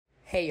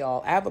Hey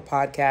y'all, I have a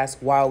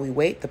podcast, While We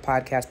Wait, the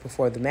podcast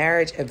before the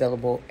marriage,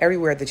 available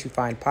everywhere that you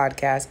find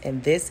podcasts.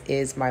 And this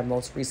is my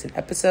most recent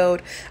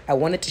episode. I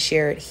wanted to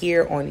share it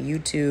here on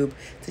YouTube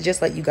to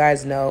just let you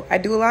guys know I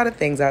do a lot of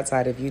things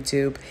outside of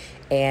YouTube,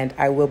 and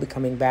I will be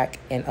coming back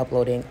and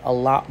uploading a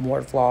lot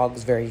more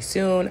vlogs very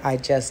soon. I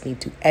just need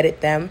to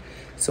edit them.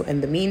 So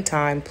in the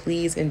meantime,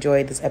 please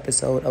enjoy this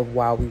episode of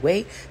While We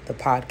Wait, the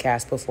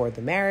podcast before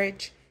the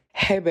marriage.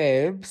 Hey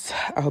babes,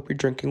 I hope you're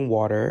drinking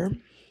water.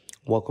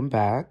 Welcome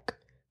back.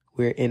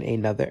 We're in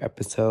another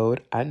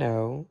episode. I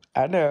know.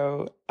 It's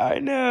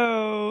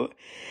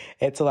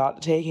a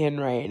lot to take in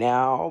right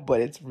now,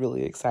 but it's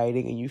really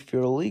exciting and you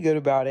feel really good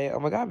about it. Oh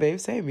my God, babe,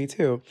 same, me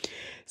too.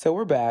 So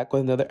we're back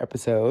with another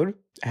episode.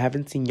 I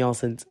haven't seen y'all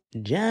since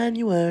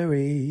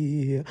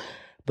January,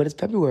 but it's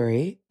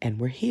February and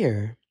we're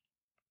here.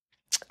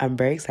 I'm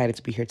very excited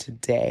to be here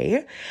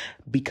today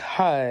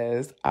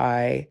because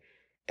I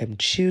am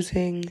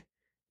choosing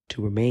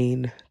to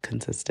remain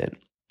consistent.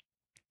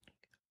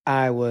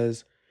 I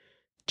was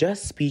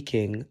just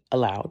speaking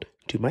aloud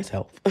to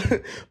myself,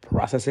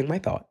 processing my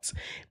thoughts,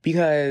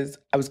 because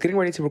I was getting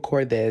ready to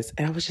record this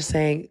and I was just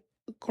saying,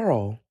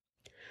 girl,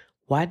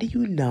 why do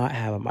you not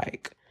have a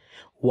mic?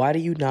 Why do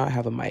you not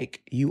have a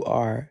mic? You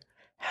are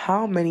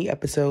how many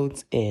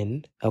episodes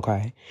in?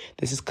 Okay,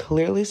 this is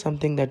clearly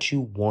something that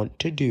you want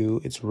to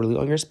do. It's really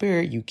on your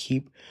spirit. You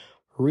keep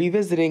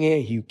revisiting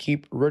it. You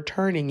keep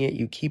returning it.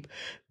 You keep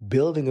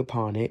building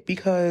upon it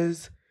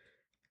because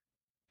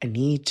I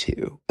need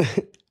to.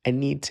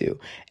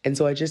 And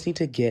so I just need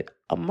to get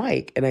a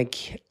mic. And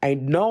I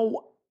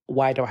know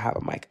why I don't have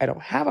a mic. I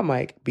don't have a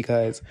mic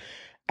because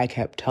I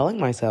kept telling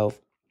myself,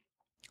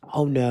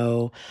 oh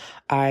no,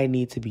 I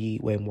need to be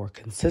way more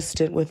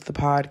consistent with the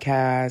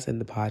podcast, and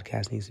the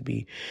podcast needs to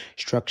be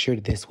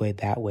structured this way,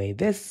 that way,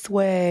 this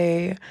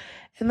way.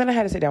 And then I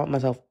had to sit down with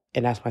myself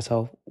and ask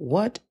myself,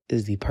 what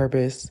is the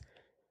purpose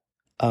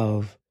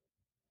of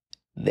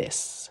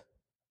this?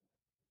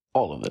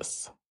 All of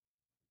this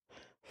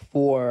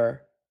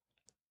for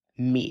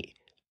me.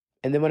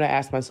 And then when I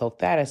asked myself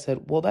that, I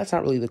said, well, that's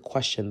not really the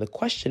question. The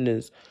question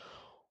is,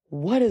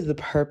 what is the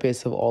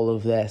purpose of all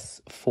of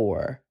this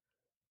for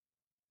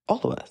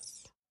all of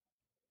us?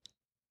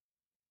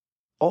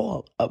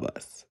 All of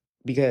us.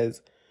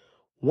 Because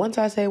once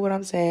I say what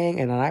I'm saying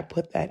and I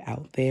put that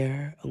out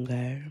there,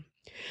 okay,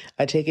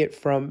 I take it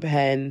from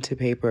pen to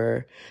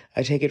paper.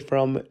 I take it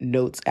from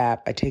Notes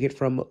app. I take it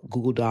from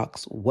Google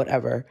Docs,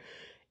 whatever.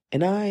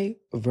 And I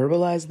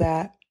verbalize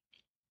that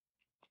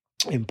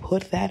and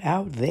put that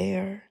out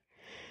there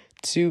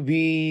to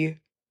be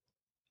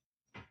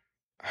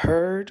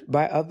heard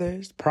by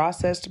others,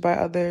 processed by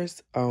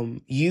others,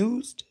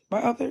 used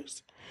by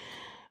others.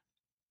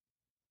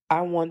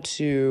 I want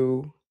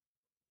to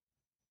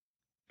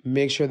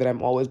make sure that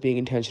I'm always being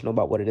intentional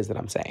about what it is that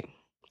I'm saying,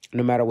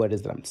 no matter what it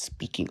is that I'm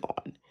speaking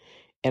on.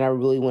 And I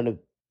really want to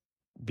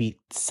be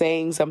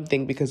saying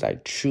something because I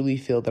truly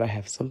feel that I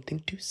have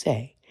something to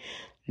say,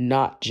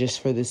 not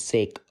just for the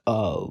sake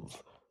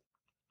of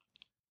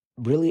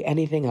really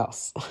anything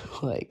else.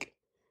 Like,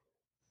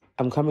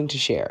 I'm coming to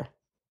share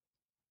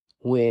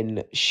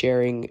when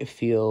sharing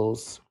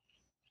feels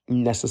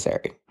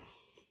necessary.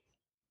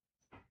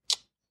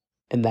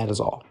 And that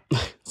is all.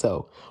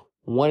 So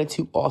wanted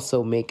to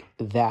also make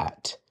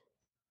that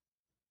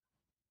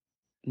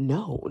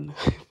known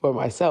for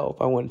myself.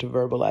 I wanted to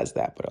verbalize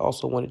that, but I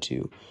also wanted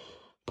to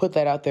put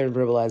that out there and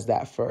verbalize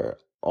that for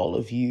all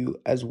of you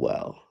as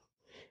well.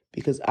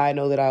 Because I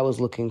know that I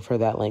was looking for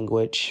that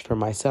language for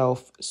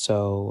myself,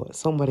 so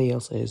somebody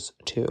else is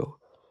too.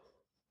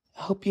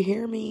 I hope you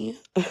hear me.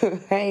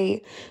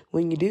 Hey,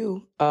 when you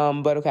do.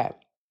 But okay,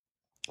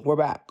 we're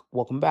back.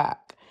 Welcome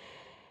back.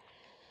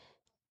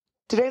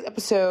 Today's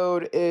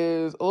episode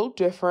is a little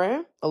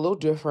different.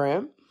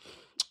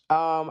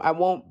 I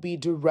won't be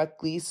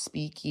directly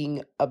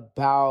speaking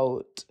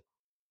about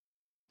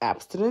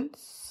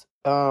abstinence.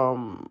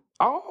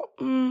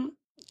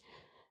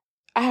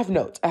 I have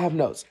notes.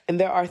 And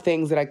there are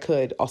things that I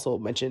could also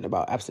mention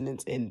about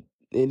abstinence in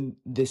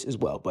this as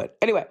well. But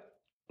anyway,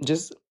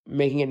 just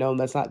making it known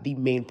that's not the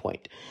main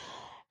point.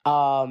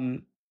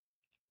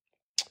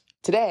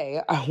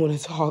 Today, I want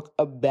to talk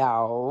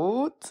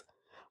about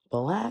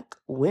Black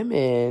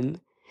women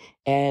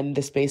and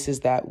the spaces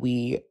that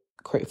we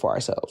create for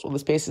ourselves, or the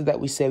spaces that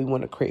we say we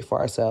want to create for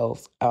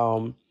ourselves,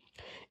 and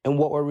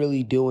what we're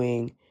really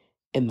doing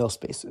in those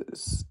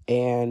spaces,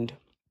 and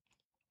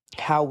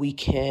how we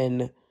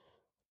can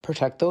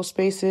protect those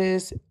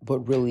spaces, but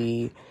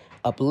really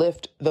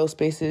uplift those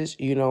spaces,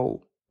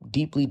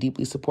 deeply,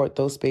 deeply support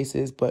those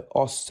spaces, but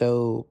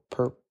also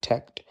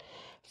protect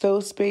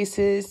those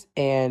spaces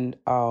and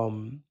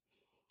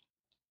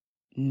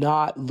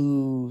not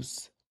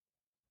lose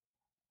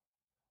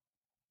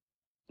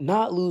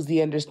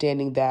the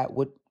understanding that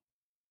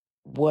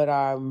what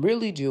I'm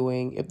really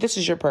doing, if this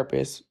is your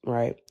purpose,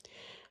 right?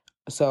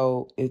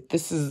 So if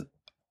this is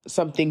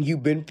something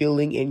you've been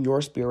feeling in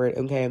your spirit,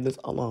 okay, and this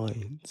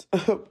aligns,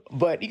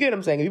 but you get what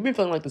I'm saying? If you've been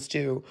feeling like this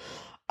too,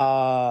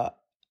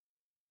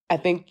 I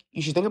think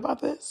you should think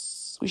about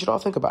this, We should all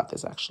think about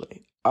this,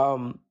 actually.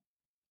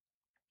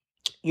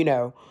 You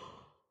know,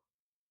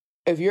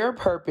 if your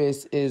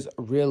purpose is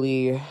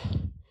really,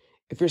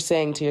 if you're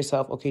saying to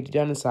yourself, okay, deep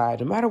down inside,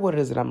 no matter what it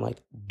is that I'm like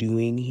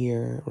doing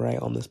here, right,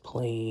 on this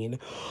plane,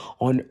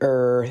 on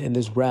earth, in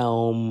this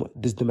realm,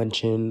 this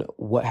dimension,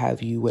 what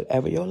have you,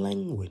 whatever your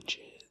language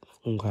is,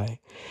 okay?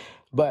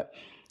 But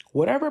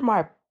whatever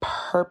my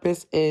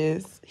purpose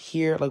is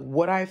here, like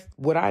what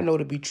I know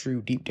to be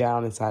true deep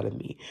down inside of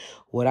me,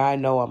 what I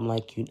know I'm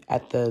like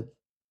at the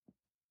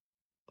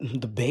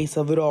base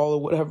of it all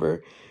or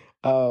whatever,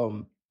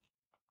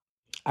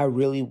 I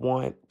really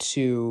want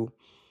to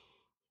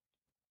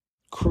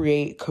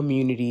create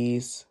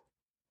communities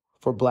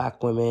for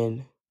Black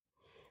women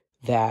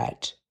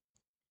that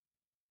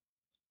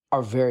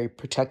are very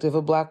protective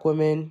of Black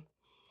women,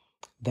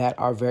 that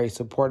are very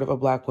supportive of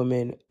Black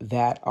women,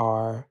 that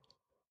are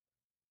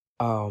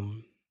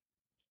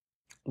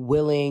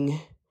willing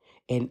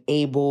and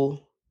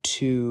able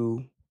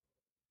to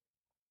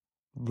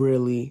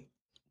really,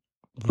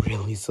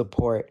 really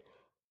support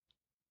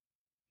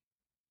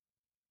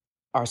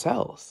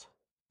ourselves,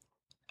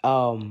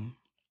 to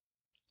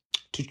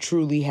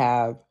truly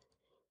have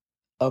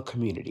a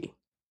community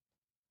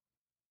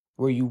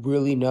where you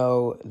really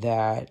know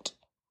that,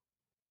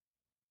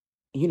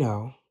 you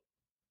know,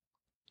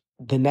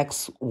 the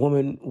next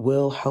woman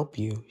will help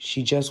you.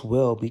 She just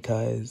will,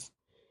 because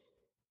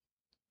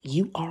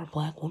you are a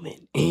Black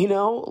woman, you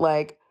know,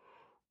 like,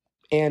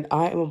 and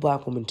I am a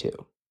Black woman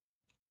too.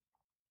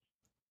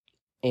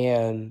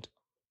 And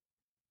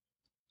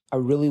I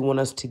really want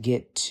us to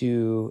get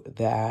to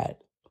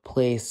that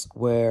place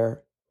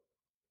where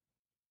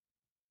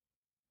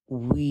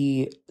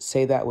we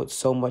say that with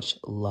so much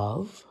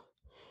love.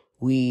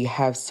 We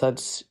have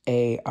such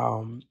a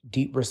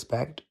deep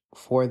respect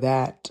for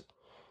that.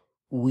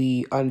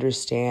 We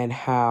understand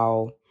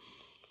how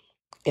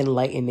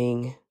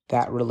enlightening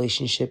that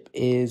relationship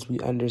is. We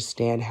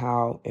understand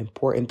how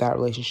important that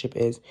relationship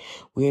is.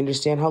 We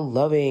understand how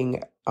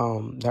loving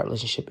that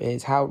relationship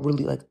is, how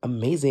really like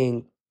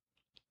amazing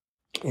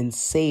and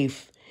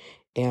safe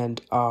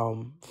and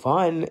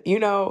fun, you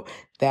know,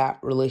 that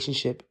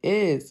relationship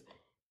is.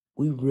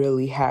 We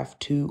really have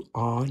to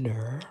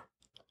honor,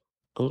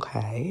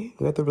 okay?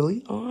 We have to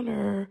really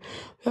honor,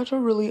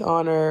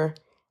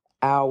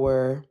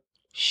 our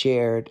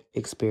shared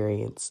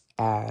experience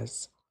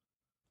as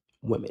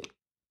women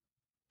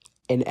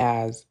and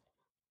as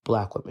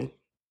Black women.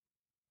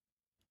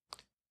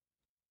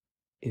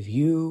 If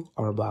you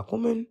are a Black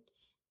woman,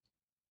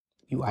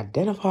 you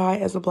identify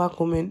as a Black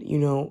woman, you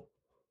know,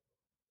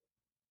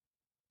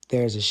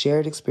 there's a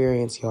shared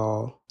experience,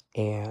 y'all,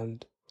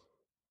 and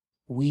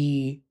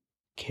we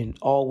can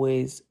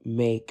always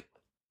make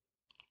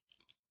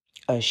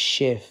a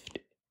shift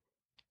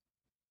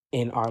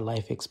in our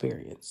life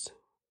experience.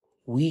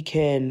 We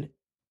can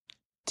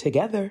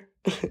together,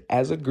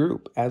 as a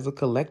group, as a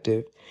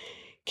collective,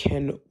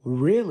 can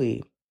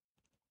really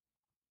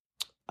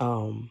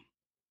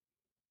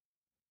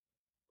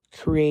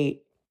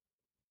create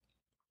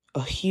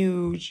a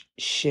huge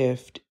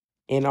shift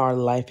in our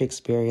life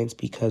experience,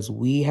 because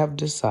we have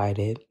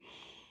decided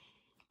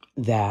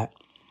that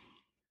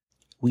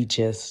we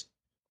just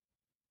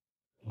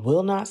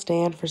will not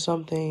stand for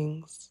some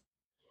things,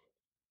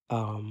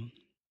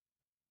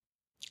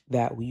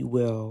 that we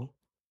will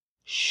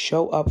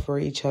show up for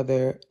each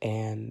other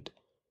and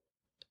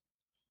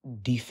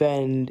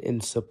defend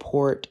and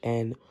support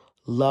and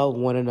love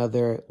one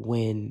another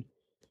when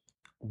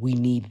we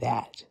need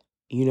that,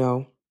 you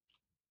know?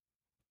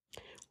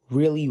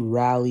 Really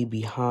rally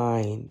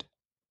behind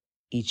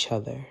each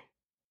other.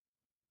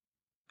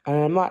 And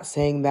I'm not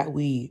saying that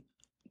we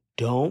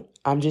don't.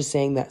 I'm just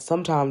saying that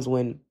sometimes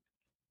when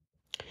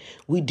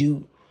we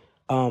do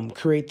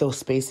create those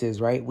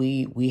spaces, right?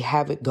 We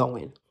have it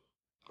going,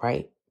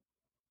 right?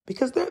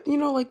 Because there, you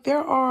know, like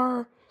there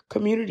are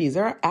communities.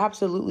 There are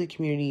absolutely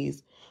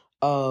communities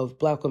of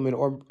Black women,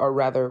 or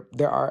rather,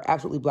 there are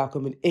absolutely Black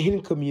women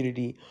in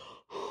community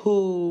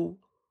who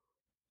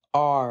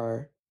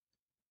are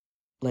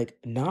like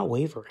not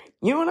wavering.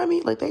 You know what I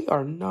mean? Like they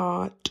are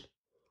not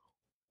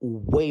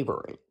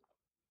wavering.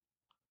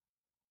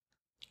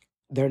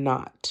 They're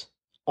not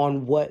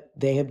on what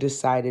they have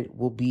decided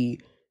will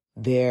be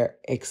their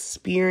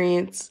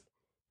experience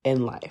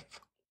in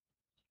life.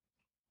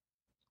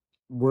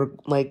 We're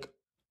like,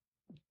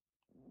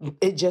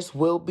 it just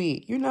will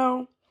be, you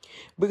know,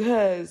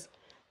 because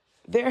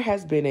there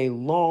has been a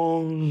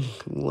long,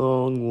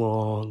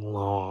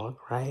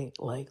 right?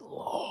 Like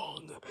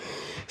long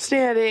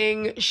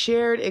standing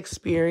shared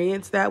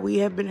experience that we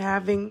have been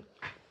having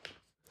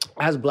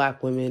as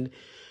Black women,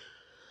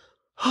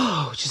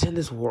 just in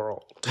this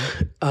world.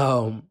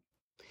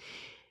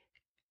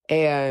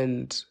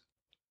 And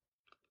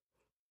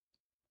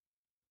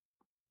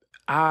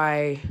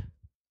I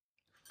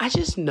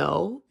just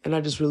know, and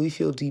I just really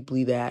feel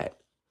deeply that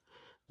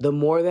the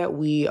more that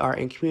we are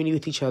in community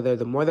with each other,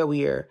 the more that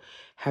we are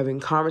having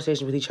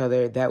conversations with each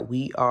other, that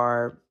we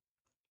are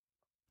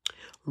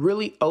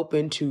really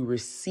open to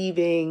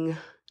receiving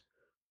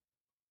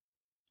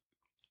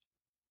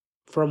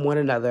from one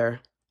another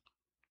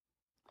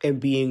and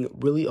being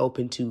really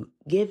open to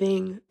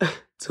giving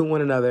to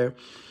one another,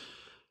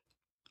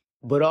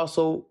 but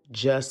also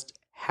just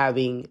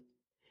having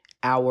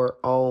our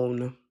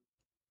own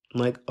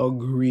like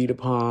agreed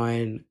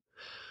upon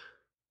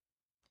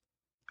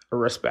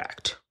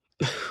respect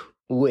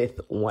with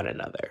one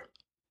another.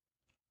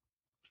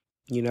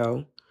 You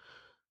know,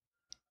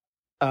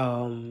 a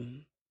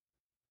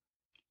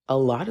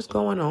lot is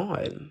going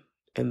on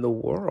in the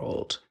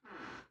world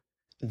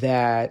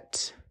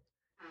that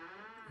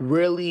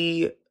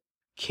really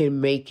can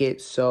make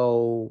it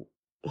so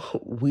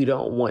we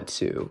don't want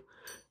to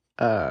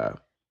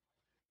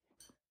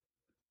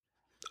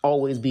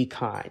always be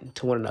kind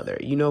to one another,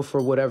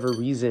 for whatever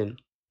reason.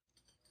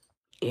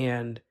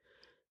 And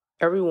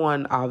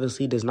everyone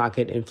obviously does not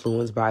get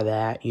influenced by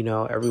that.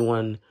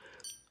 Everyone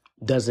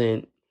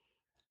doesn't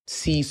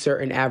see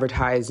certain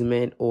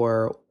advertisement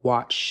or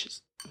watch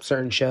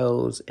certain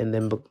shows and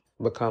then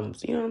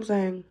becomes, what I'm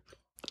saying,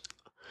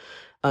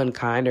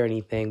 unkind or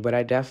anything. But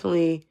I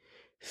definitely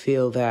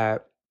feel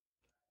that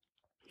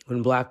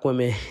when Black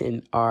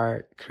women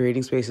are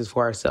creating spaces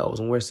for ourselves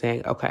and we're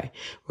saying, okay,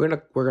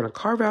 we're gonna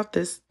carve out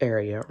this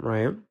area,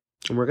 right?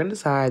 And we're gonna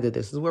decide that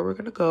this is where we're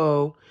gonna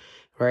go,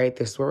 right?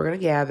 This is where we're gonna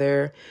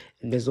gather,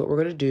 and this is what we're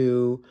gonna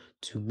do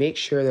to make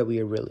sure that we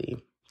are really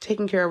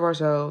taking care of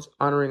ourselves,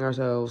 honoring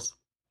ourselves,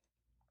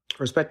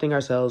 respecting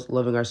ourselves,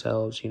 loving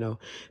ourselves,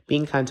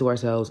 being kind to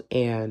ourselves,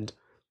 and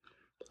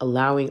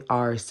allowing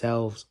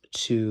ourselves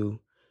to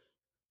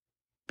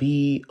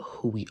be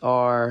who we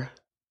are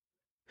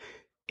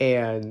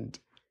and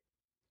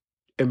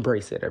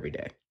embrace it every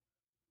day.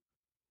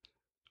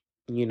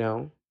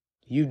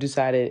 You've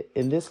decided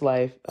in this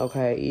life,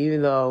 okay,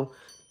 even though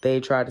they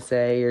try to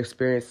say your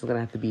experience is going to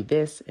have to be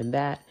this and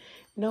that,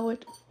 no,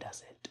 it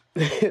doesn't.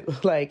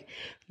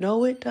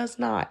 No, it does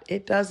not.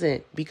 It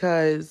doesn't,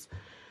 because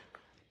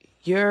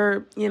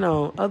your,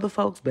 other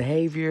folks'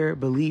 behavior,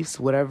 beliefs,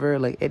 whatever,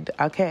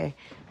 okay,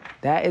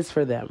 that is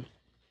for them.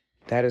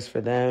 That is for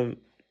them.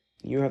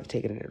 You don't have to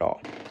take it in at all.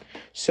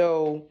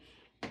 So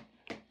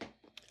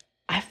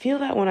I feel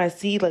that when I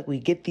see, we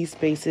get these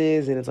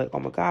spaces and it's oh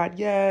my God,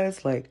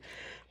 yes,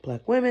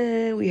 Black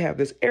women, we have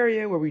this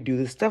area where we do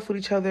this stuff with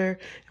each other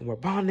and we're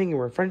bonding and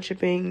we're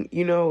friendshipping,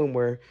 and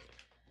we're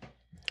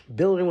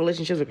building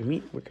relationships,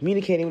 we're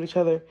communicating with each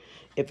other.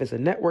 If it's a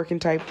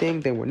networking type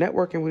thing, then we're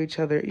networking with each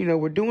other.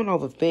 We're doing all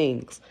the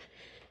things.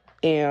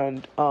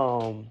 And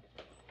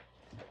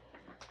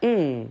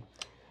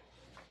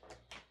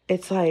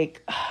it's I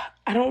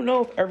don't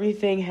know if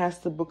everything has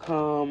to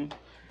become,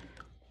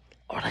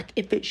 or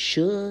if it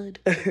should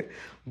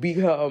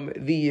become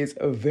these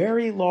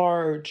very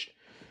large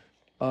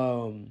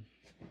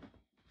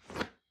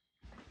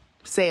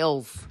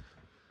sales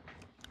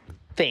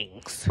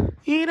things,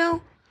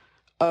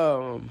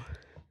 I'm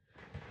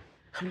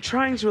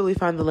trying to really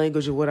find the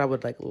language of what I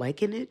would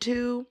liken it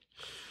to.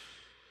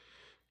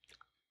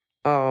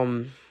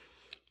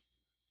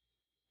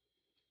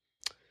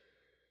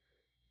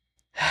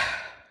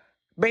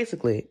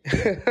 Basically,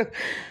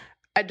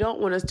 I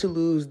don't want us to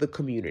lose the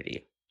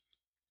community.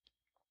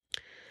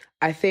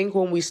 I think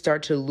when we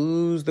start to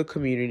lose the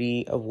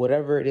community of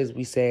whatever it is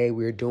we say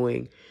we're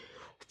doing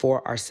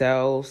for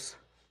ourselves,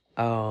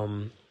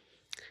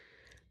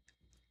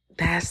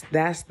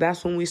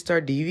 that's when we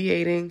start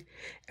deviating.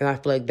 And I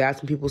feel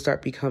that's when people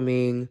start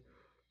becoming,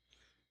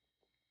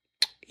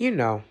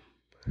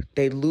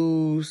 they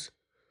lose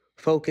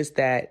focus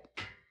that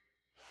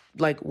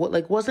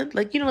wasn't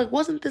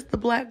this the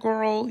Black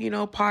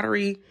girl,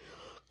 pottery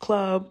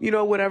club,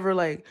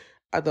 whatever.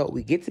 I thought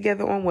we get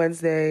together on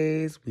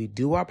Wednesdays, we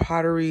do our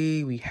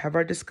pottery, we have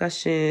our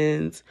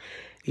discussions,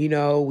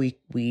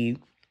 we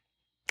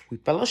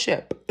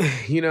fellowship,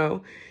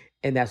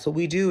 and that's what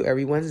we do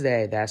every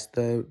Wednesday. That's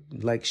the,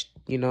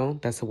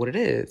 that's what it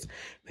is.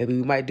 Maybe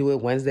we might do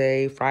it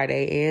Wednesday,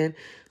 Friday, and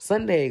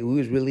Sunday. We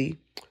was really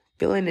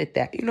feeling it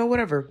that,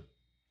 whatever.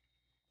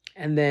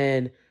 And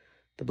then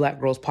the Black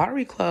Girls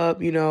Pottery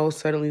Club,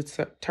 suddenly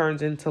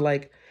turns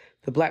into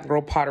the Black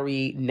Girl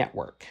Pottery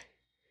Network.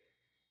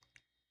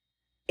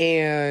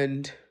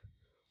 And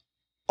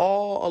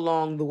all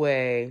along the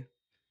way,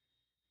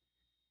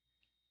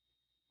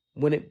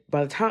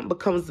 by the time it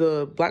becomes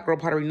the Black Girl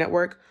Pottery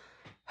Network,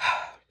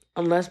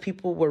 unless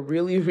people were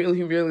really,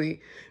 really,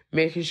 really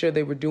making sure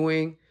they were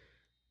doing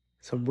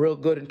some real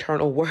good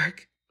internal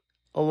work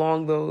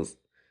along those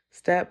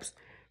steps,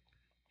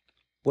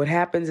 what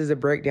happens is a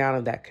breakdown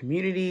of that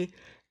community,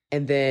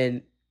 and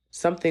then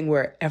something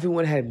where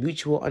everyone had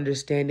mutual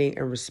understanding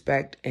and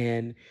respect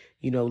and,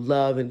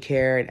 love and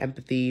care and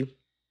empathy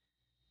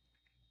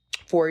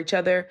for each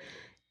other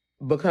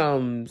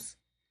becomes,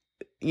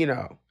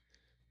 there'd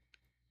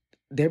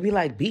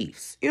be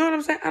beefs. You know what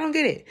I'm saying? I don't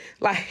get it.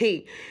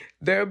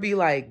 There'll be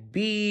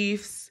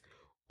beefs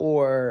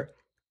or,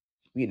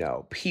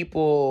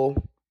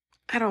 people,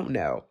 I don't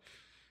know.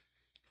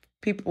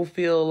 People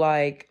feel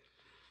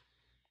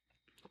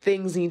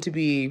things need to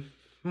be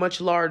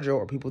much larger,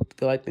 or people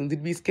feel things need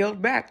to be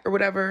scaled back or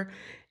whatever.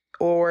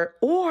 Or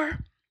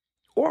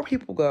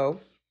people go,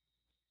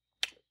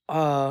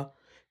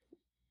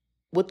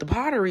 with the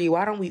pottery,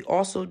 why don't we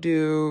also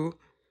do,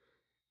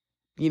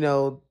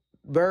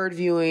 bird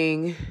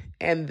viewing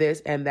and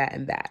this and that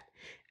and that?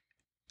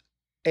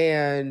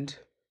 And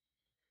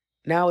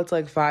now it's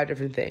like 5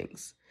 different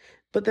things.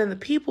 But then the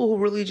people who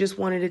really just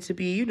wanted it to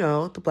be,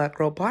 the Black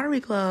Girl Pottery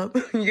Club,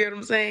 you get what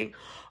I'm saying,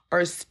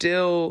 are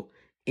still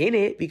in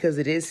it because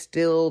it is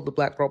still the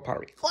Black Girl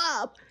Pottery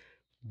Club.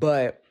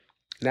 But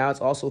now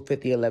it's also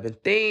 5011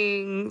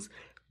 things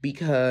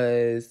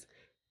because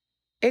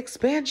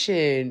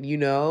expansion,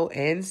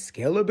 and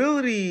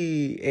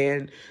scalability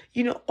and,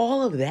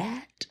 all of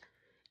that.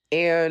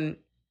 And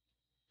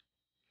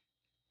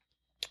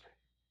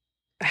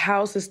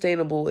how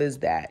sustainable is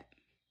that?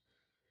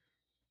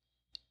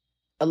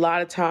 A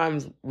lot of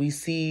times we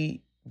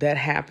see that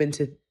happen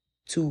to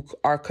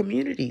our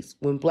communities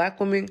when Black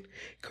women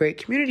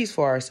create communities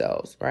for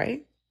ourselves,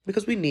 right?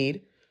 Because we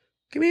need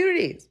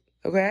communities,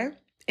 okay?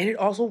 And it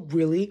also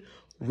really,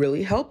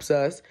 really helps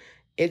us.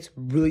 It's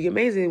really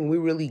amazing when we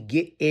really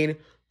get in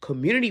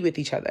community with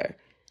each other,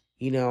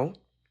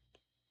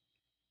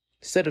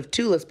 Instead of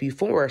 2, let's be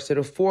 4. Instead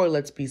of 4,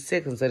 let's be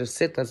 6. Instead of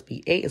 6, let's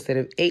be 8. Instead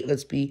of 8,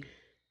 let's be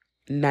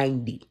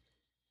 90.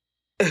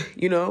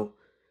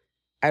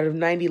 Out of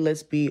 90,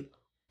 let's be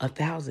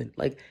 1,000.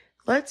 Like,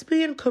 let's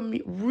be in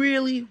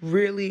really,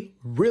 really,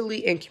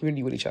 really in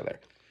community with each other.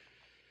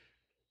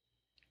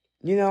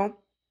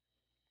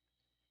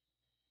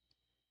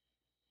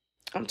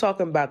 I'm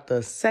talking about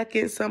the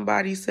second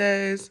somebody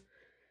says,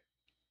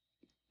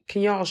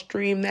 can y'all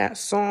stream that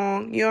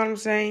song? You know what I'm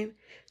saying?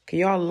 Can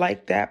y'all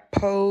like that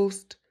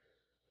post?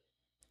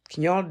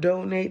 Can y'all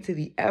donate to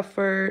the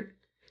effort?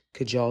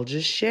 Could y'all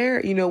just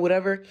share it?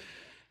 Whatever.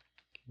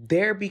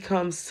 There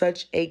becomes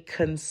such a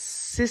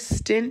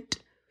consistent,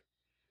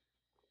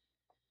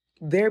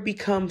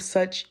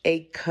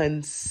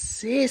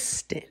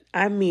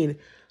 I mean,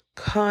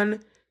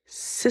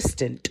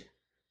 consistent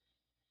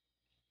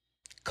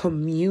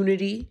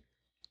community,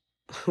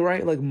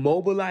 right? Like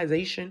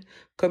mobilization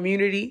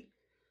community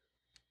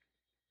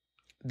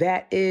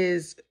that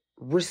is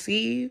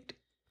received,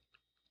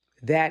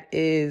 that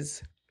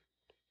is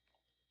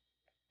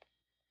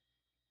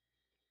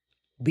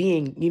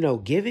being,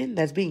 given,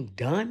 that's being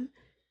done,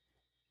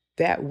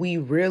 that we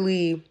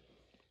really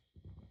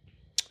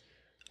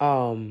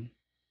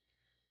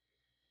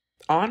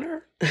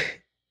honor.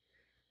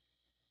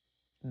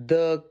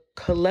 The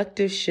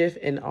collective shift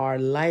in our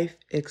life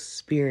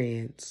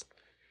experience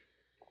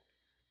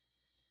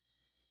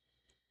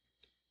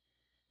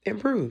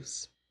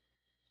improves.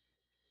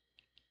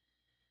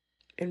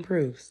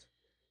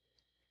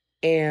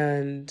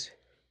 And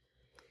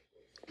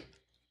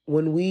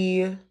when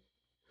we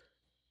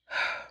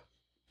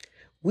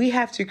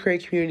have to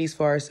create communities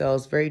for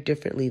ourselves very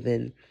differently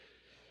than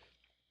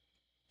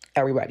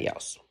everybody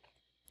else.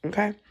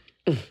 Okay?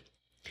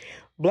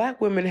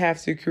 Black women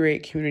have to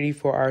create community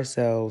for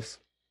ourselves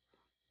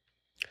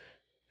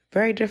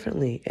very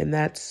differently. And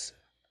that's,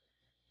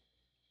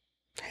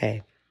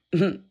 hey.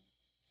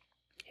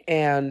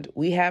 And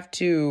we have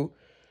to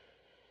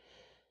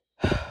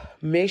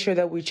make sure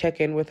that we check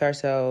in with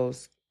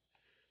ourselves,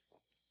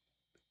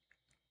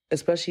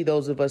 especially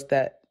those of us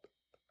that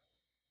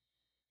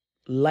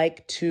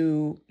really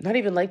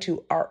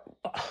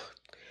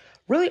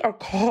are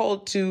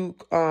called to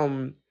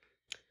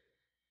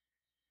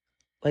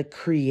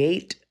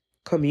create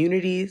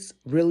communities,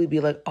 really be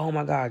like, oh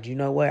my God, you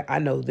know what? I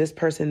know this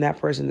person, that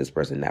person, this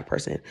person, that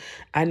person.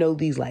 I know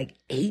these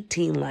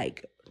 18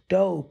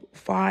 dope,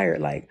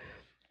 fire,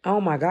 oh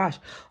my gosh.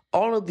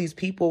 All of these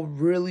people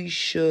really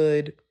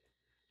should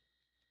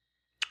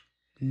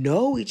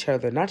know each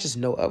other, not just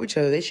know of each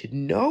other. They should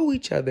know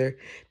each other.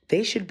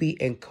 They should be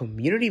in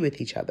community with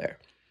each other.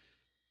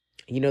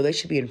 They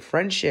should be in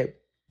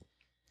friendship,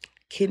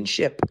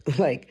 kinship.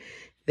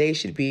 They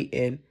should be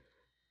in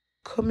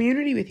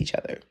community with each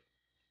other.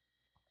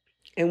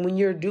 And when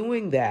you're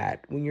doing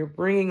that, when you're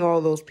bringing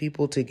all those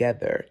people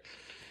together,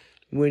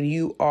 when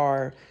you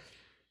are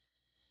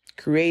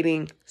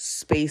creating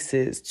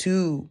spaces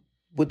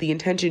with the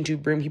intention to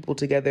bring people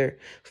together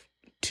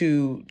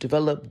to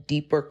develop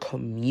deeper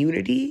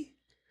community,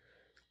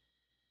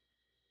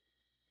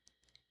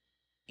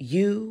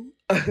 you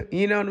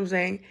know what I'm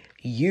saying?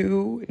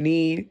 You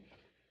need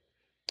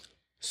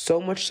so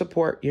much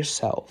support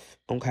yourself,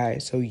 okay?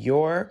 So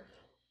your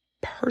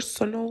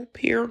personal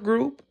peer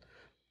group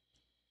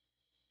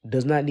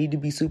does not need to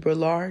be super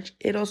large.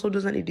 It also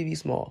does not need to be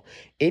small.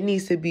 It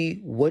needs to be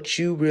what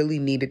you really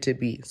need it to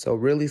be. So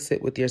really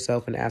sit with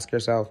yourself and ask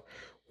yourself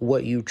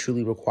what you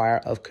truly require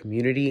of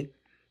community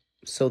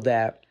so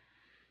that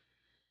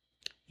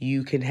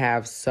you can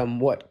have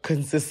somewhat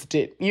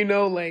consistent,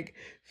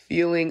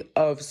 feeling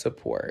of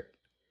support.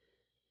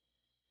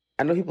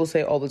 I know people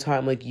say all the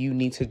time, you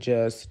need to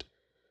just,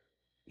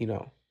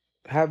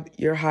 have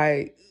your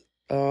high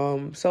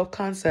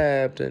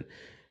self-concept and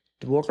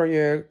work on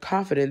your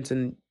confidence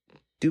and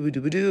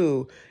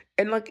do.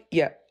 And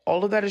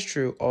all of that is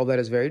true. All that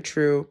is very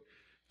true.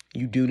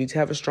 You do need to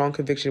have a strong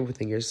conviction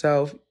within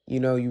yourself.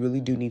 You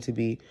really do need to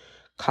be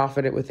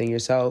confident within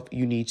yourself.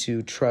 You need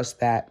to trust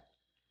that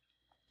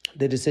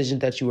the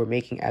decisions that you were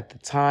making at the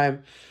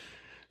time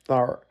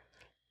are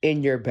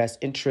in your best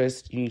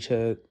interest. You need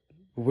to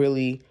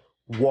really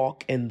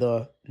walk in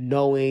the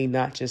knowing,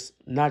 not just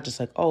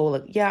like, oh,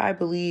 like, yeah, I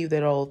believe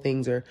that all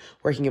things are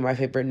working in my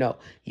favor. No,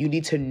 you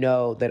need to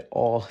know that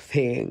all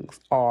things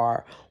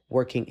are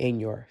working in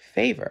your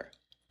favor.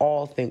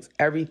 All things,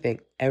 everything,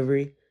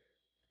 everything.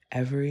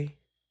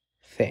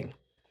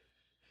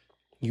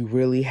 You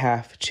really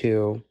have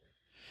to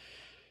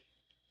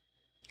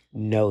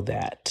know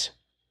that.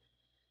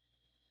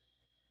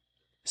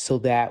 So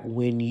that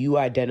when you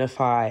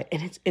identify,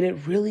 and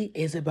it really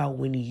is about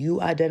when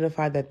you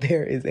identify that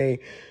there is a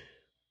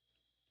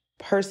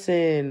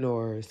person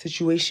or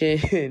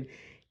situation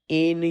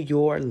in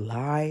your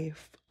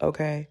life,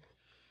 okay?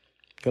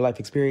 Your life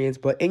experience,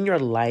 but in your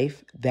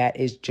life that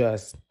is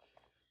just,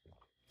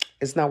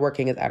 it's not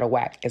working, it's out of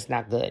whack, it's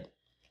not good.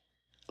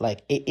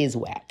 Like, it is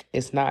whack.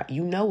 It's not,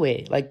 you know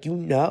it. Like, you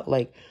know,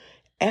 like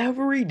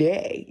every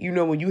day, you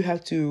know, when you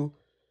have to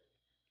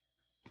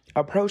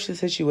approach the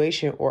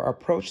situation or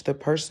approach the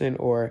person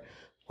or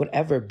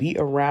whatever, be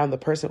around the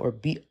person or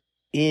be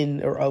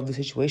in or of the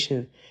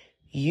situation,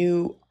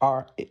 you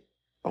are,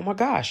 oh my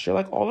gosh, you're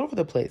like all over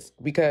the place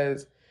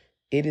because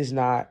it is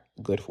not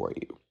good for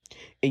you.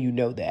 And you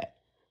know that.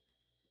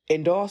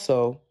 And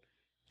also,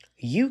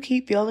 you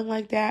keep feeling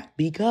like that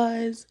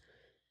because,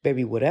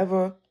 baby,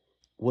 whatever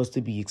was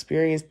to be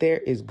experienced there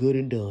is good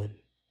and done.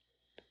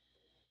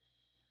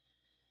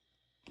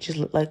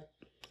 Just like,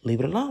 leave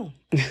it alone.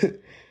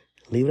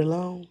 Leave it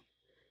alone.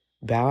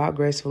 Bow out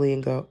gracefully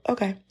and go,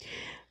 okay.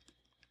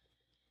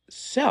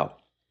 So,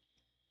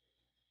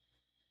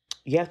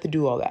 you have to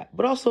do all that.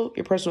 But also,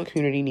 your personal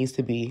community needs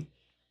to be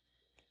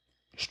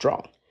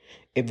strong.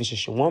 If it's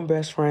just your one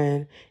best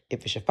friend,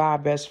 if it's your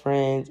 5 best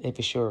friends, if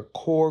it's your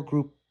core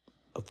group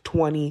of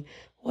 20,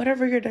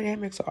 whatever your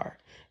dynamics are.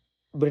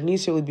 But it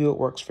needs to really be what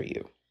works for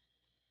you.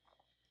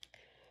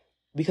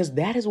 Because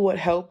that is what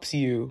helps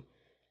you.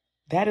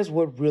 That is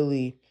what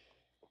really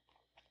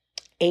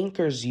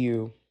anchors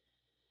you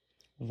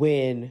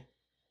when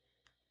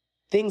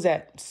things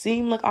that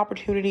seem like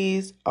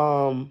opportunities,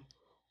 or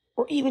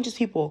even just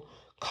people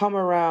come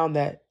around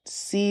that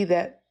see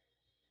that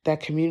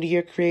community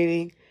you're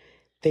creating,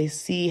 they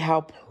see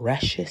how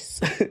precious,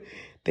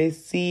 they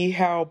see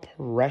how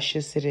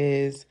precious it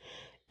is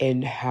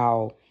and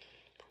how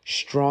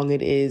strong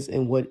it is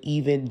and what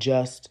even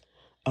just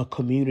a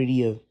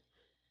community of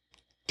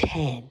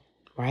 10,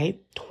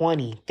 right?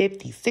 20,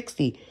 50,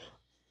 60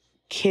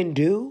 can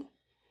do,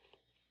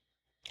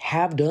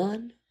 have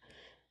done,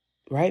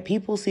 right?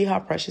 People see how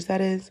precious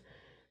that is.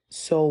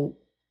 So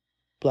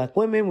Black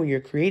women, when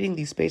you're creating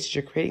these spaces,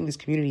 you're creating these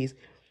communities,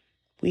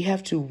 we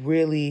have to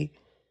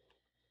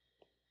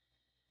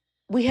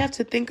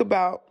think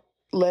about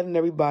letting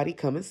everybody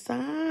come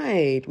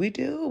inside. We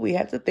do. We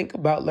have to think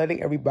about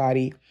letting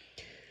everybody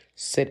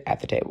sit at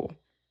the table.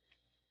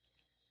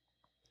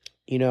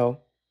 You know,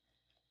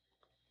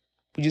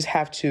 we just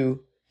have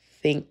to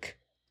think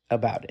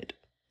about it.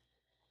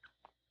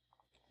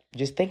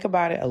 Just think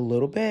about it a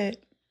little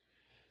bit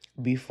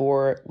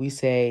before we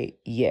say,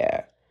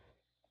 yeah,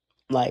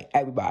 like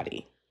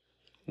everybody.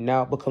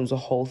 Now it becomes a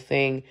whole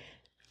thing.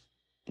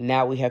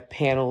 Now we have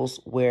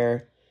panels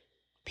where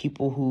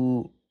people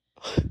who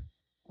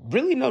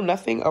really know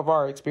nothing of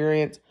our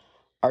experience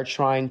are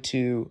trying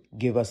to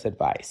give us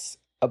advice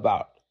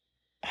about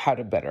how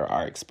to better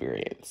our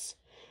experience.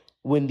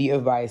 When the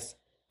advice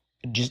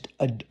just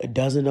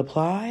doesn't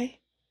apply,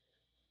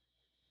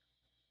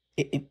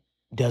 it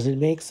doesn't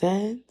make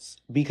sense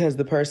because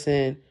the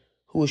person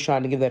who is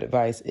trying to give that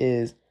advice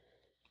is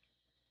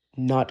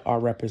not our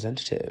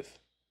representative,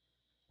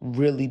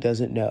 really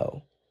doesn't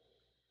know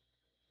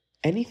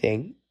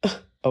anything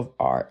of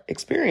our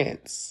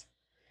experience.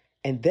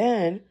 And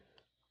then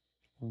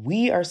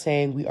we are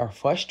saying we are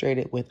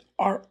frustrated with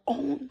our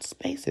own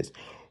spaces.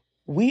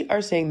 We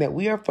are saying that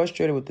we are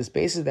frustrated with the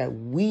spaces that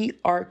we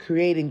are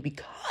creating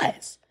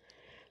because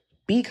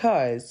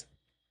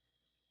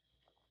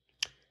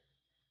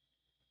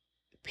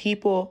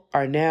people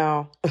are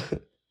now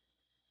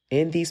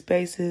in these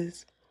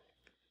spaces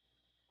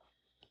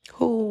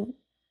who,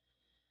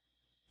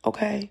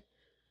 okay,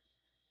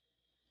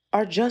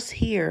 are just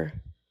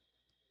here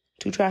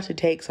to try to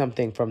take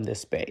something from this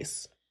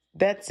space.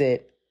 That's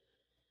it.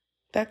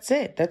 That's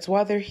it. That's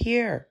why they're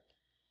here.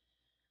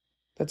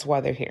 That's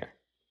why they're here.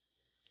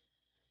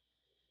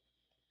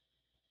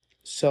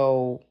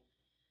 So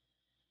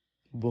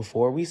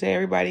before we say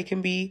everybody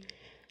can be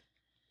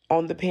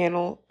on the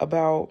panel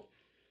about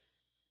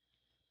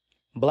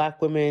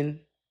Black women,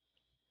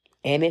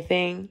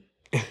 anything,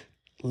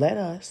 let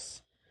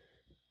us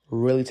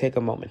really take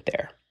a moment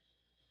there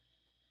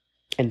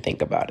and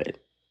think about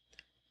it.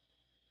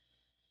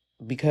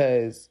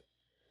 Because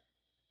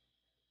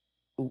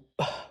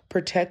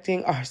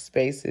protecting our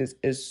spaces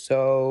is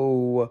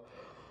so,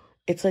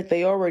 it's like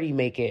they already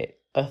make it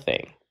a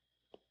thing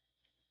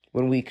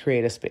when we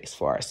create a space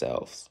for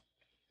ourselves.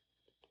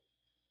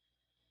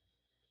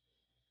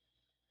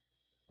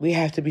 we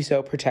have to be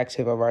so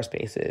protective of our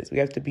spaces. We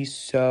have to be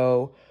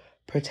so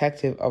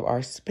protective of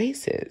our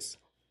spaces.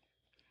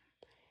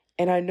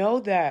 And I know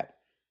that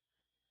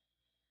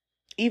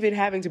even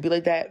having to be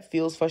like that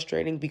feels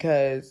frustrating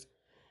because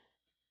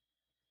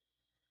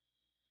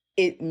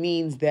it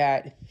means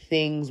that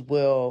things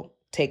will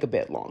take a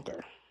bit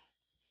longer.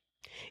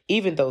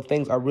 Even though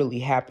things are really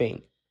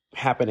happening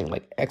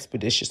like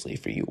expeditiously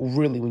for you,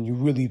 really, when you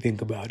really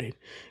think about it.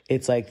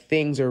 It's like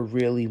things are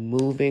really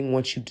moving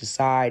once you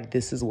decide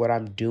this is what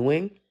I'm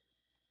doing.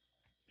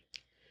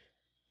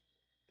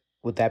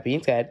 With that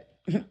being said,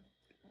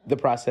 the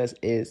process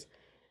is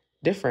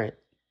different.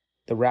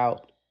 The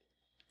route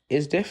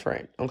is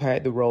different, okay?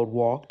 The road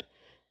walked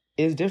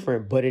is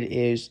different, but it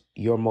is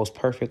your most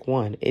perfect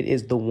one. It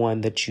is the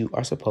one that you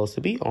are supposed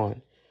to be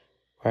on,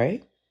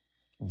 right?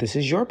 This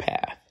is your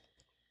path.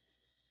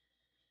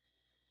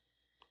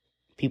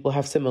 People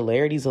have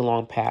similarities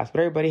along paths, but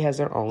everybody has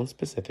their own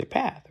specific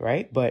path,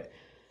 right? But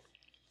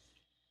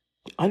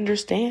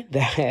understand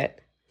that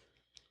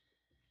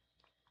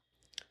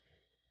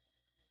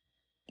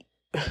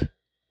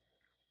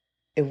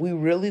if we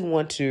really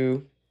want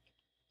to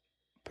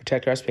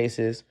protect our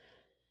spaces,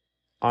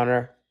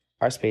 honor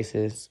our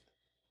spaces,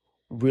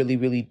 really,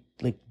 really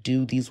like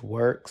do these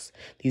works,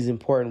 these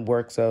important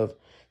works of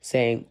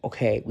saying,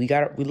 okay,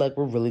 we're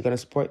really gonna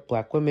support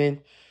Black women,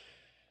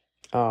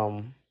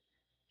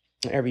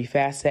 every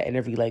facet and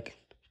every like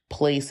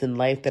place in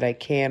life that I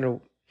can.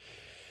 Or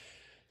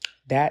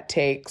that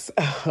takes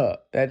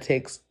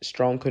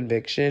strong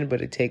conviction,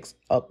 but it takes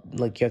up,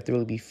 like, you have to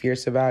really be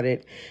fierce about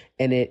it,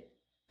 and it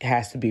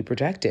has to be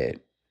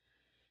protected.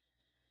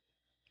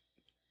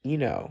 You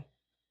know,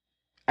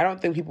 I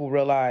don't think people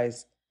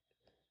realize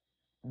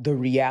the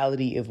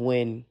reality of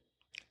when,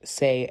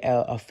 say,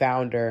 a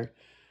founder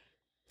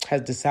has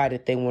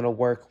decided they want to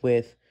work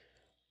with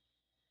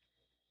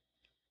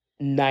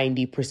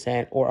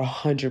 90% or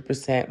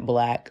 100%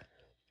 Black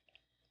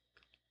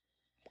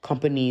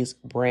companies,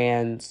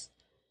 brands,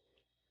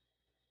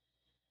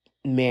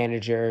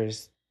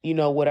 managers,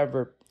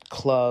 whatever,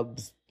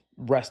 clubs,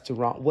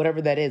 restaurant, whatever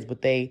that is,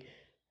 but they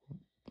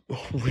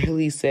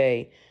really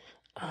say,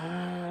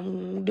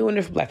 I'm doing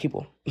it for Black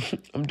people.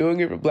 I'm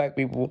doing it for Black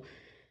people.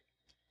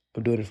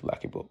 I'm doing it for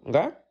Black people,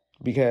 okay?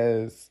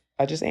 Because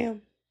I just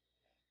am.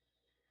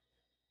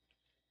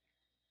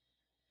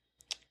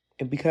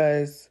 And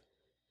because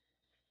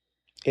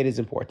it is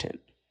important.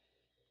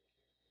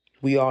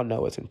 We all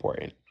know it's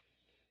important.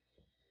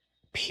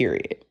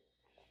 Period.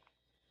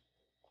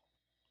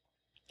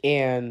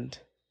 And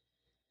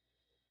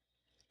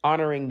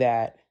honoring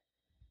that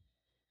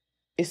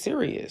is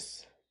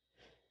serious.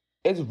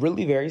 It's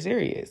really very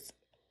serious.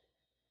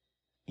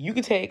 Y'all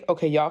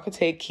could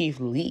take Keith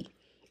Lee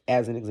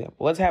as an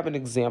example. Let's have an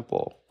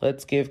example.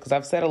 Because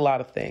I've said a lot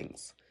of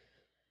things.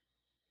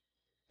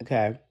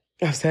 Okay?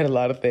 I've said a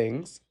lot of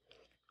things.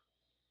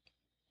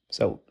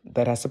 So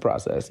that has to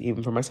process,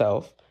 even for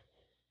myself.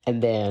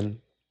 And then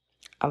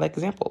I like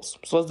examples.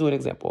 So let's do an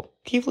example.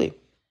 Keith Lee.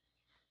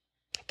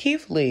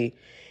 Keith Lee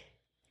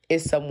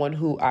is someone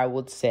who I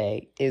would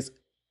say is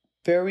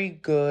very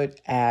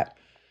good at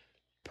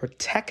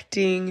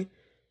protecting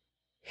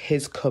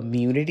his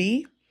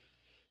community,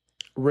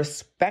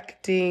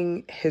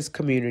 respecting his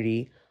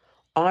community,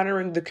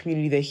 honoring the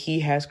community that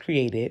he has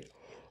created.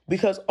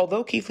 Because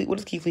although Keith Lee, what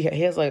does Keith Lee have?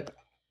 He has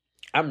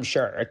I'm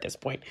sure at this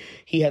point,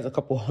 he has a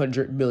couple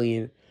 100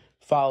 million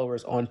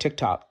followers on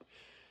TikTok.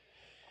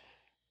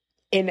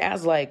 And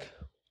as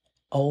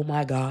oh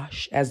my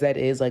gosh, as that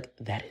is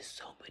that is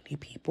so many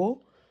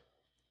people.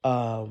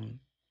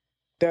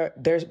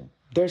 There's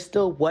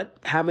still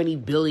how many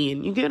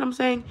billion, you get what I'm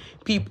saying,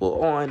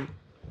 people on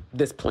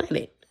this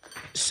planet.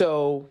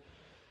 So,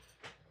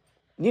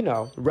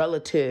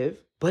 relative,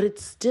 but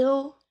it's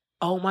still,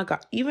 oh my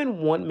God, even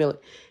 1 million,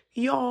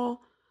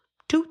 y'all,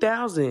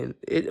 2,000,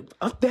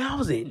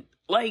 1,000,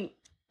 y'all,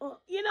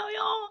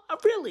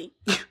 really,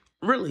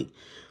 really,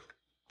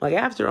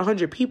 after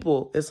 100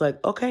 people, it's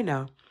okay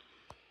now.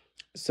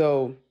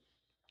 So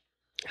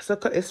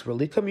it's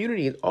really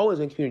community. It's always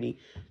been community.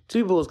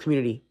 2 people is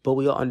community, but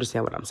we all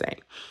understand what I'm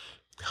saying.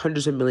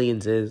 Hundreds of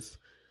millions is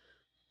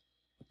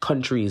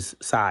countries'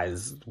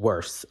 size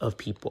worth of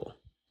people.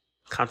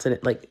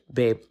 Continent,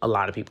 babe, a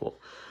lot of people.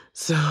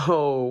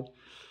 So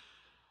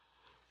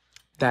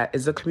that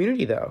is a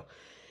community, though.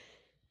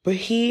 But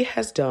he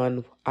has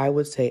done, I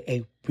would say,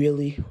 a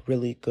really,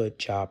 really good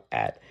job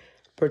at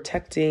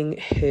protecting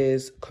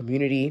his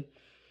community,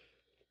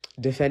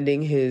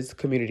 defending his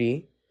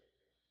community,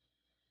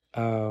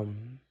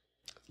 really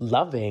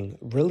loving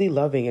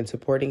and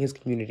supporting his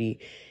community,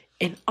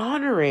 and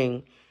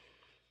honoring,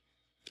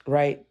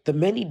 right, the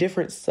many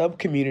different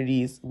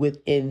sub-communities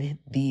within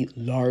the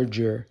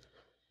larger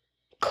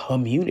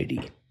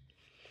community.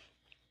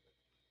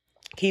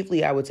 Keith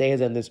Lee, I would say, has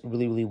done this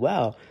really, really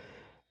well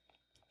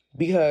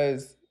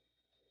because,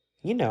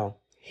 if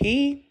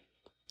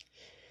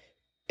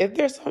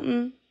there's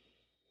something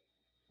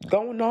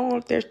going on,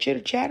 if there's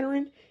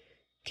chitter-chattering,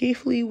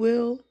 Keith Lee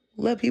will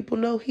let people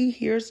know he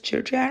hears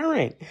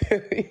chitter-chattering,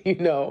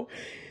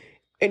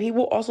 And he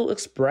will also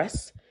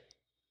express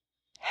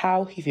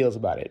how he feels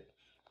about it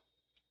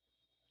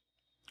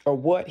or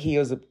what he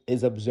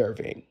is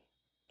observing.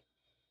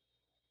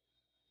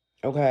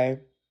 Okay?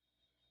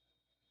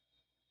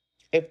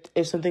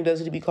 If something does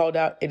need to be called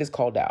out, it is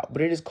called out.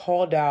 But it is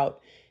called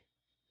out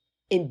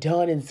and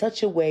done in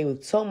such a way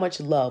with so much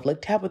love.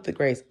 Like Tabitha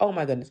Grace. Oh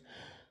my goodness.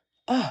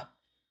 Ah.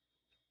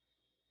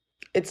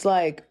 It's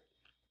like,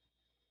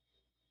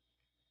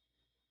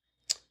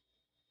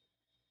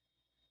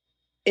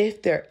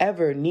 if there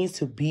ever needs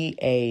to be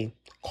a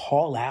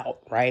call out,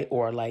 right?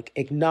 Or like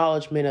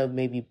acknowledgement of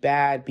maybe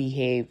bad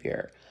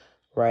behavior,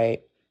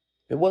 right?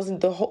 It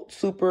wasn't the whole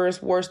super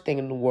worst thing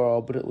in the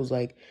world, but it was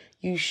like,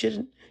 you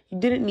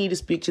didn't need to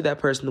speak to that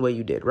person the way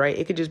you did, right?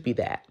 It could just be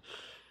that.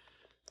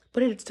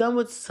 But it's done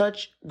with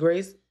such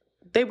grace.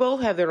 They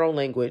both have their own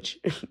language,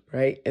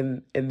 right?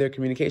 In their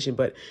communication,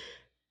 but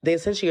they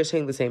essentially are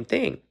saying the same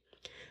thing.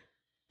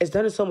 It's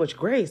done in so much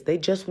grace. They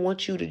just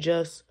want you to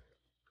just,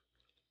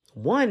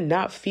 one,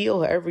 not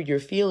feel however you're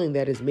feeling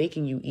that is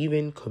making you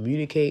even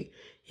communicate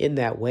in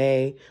that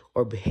way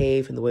or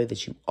behave in the way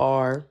that you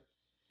are.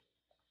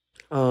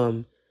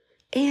 And,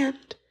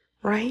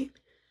 right,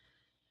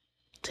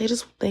 they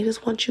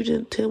just want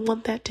you to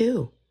want that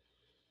too.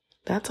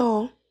 That's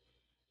all.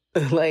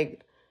 Like,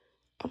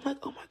 I'm like,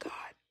 oh my God.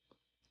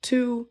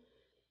 To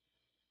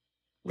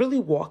really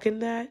walk in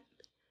that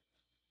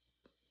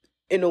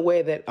in a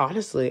way that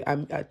honestly,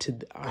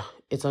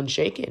 it's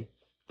unshaken.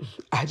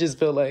 I just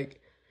feel like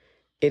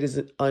it is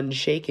an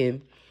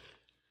unshaken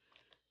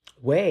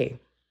way.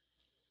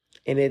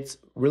 And it's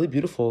really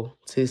beautiful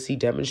to see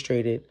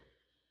demonstrated.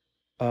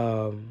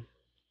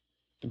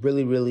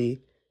 Really,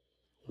 really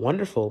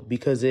wonderful,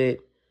 because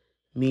it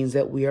means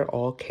that we are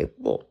all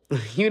capable.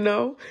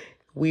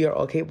 We are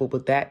all capable,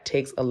 but that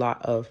takes a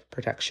lot of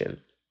protection.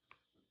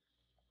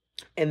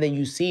 And then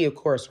you see, of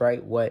course,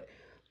 right, what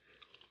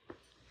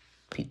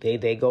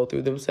they go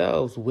through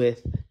themselves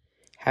with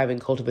having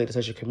cultivated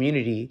such a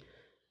community.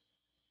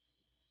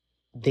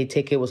 They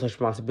take it with such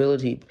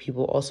responsibility.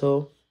 People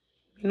also,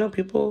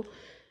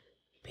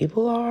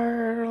 people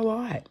are a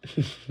lot.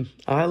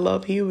 I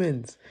love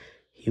humans.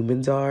 We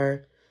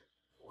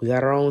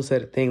got our own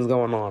set of things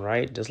going on,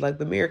 right? Just like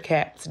the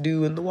meerkats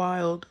do in the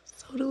wild,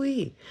 so do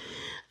we.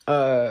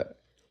 But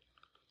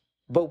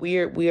we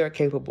are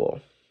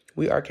capable.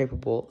 We are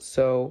capable.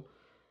 So,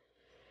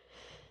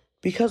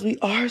 because we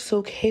are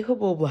so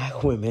capable,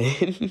 Black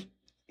women,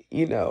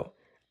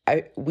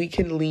 we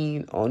can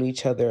lean on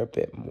each other a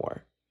bit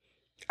more.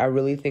 I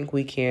really think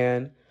we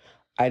can.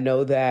 I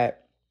know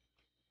that,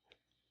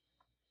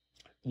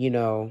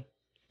 maybe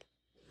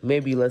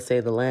let's say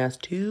the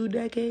last 2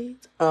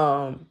 decades,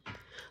 the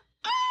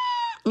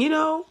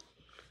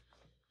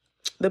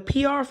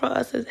PR for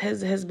us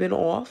has been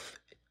off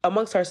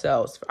amongst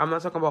ourselves. I'm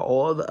not talking about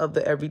all of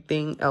the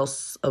everything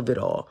else of it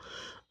all.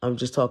 I'm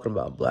just talking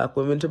about Black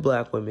women to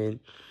Black women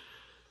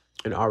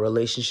and our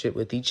relationship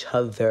with each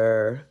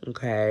other.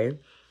 Okay,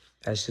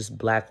 that's just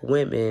Black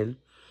women.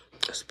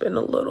 It's been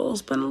a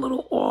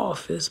little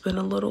off. It's been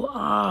a little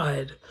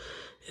odd.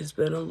 It's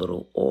been a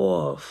little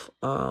off.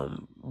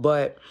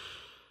 But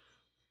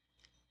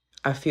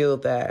I feel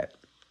that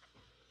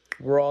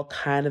we're all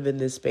kind of in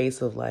this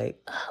space of like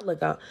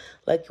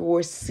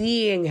we're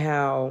seeing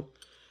how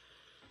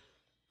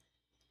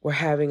we're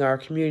having our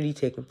community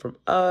taken from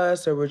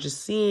us, or we're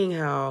just seeing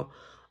how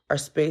our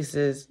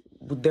spaces,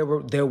 there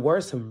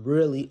were some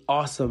really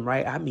awesome,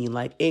 right? I mean,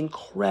 like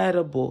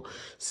incredible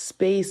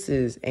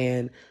spaces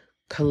and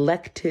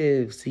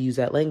collectives, to use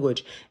that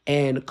language,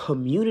 and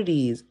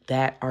communities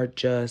that are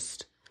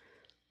just,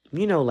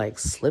 like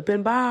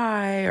slipping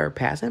by or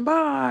passing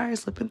by,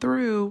 slipping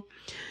through.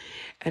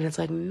 And it's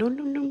like, no,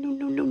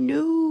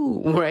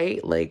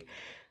 right? Like,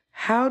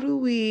 how do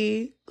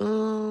we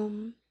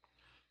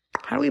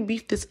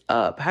beef this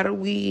up? How do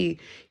we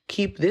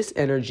keep this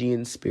energy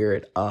and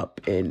spirit up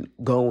and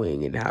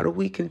going? And how do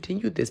we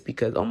continue this?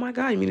 Because, oh my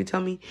God, you mean to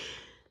tell me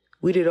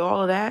we did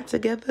all of that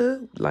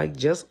together? Like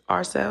just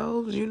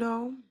ourselves,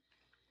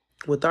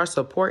 with our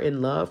support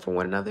and love for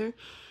one another?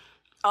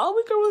 Oh,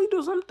 we can really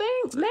do some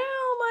things now.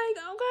 Like,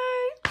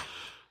 okay,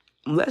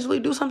 let's really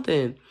do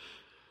something.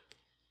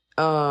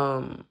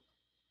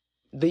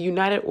 The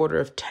United Order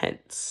of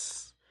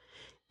Tents.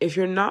 If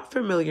you're not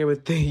familiar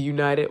with the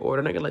United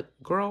Order, and you're like,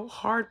 girl,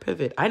 hard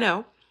pivot. I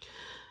know.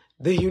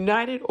 The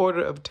United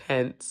Order of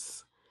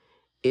Tents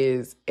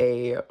is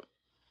a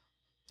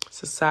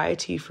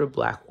society for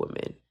Black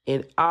women.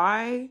 And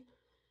I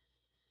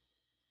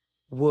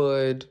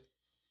would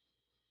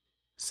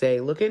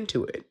say look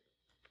into it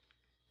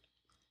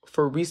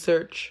for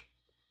research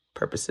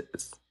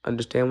purposes.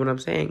 Understand what I'm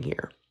saying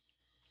here.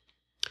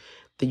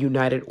 The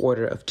United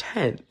Order of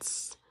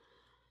Tents.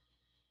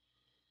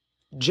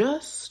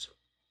 Just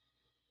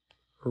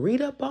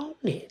read up on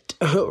it.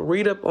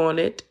 Read up on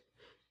it,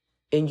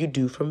 and you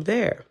do from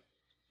there.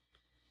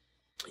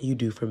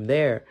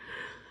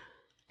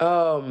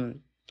 That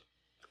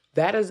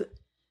is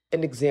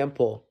an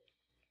example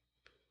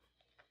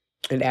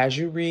And as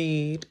you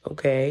read,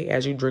 okay,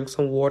 as you drink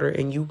some water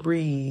and you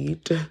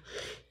read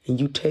and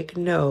you take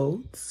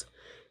notes,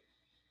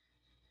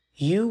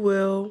 you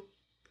will,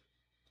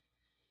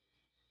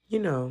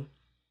 you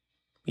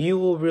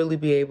will really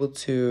be able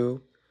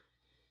to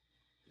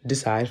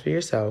decide for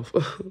yourself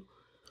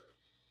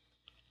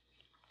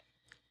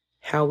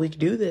how we can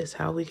do this,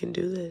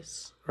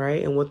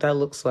 right? And what that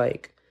looks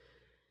like.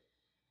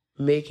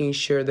 Making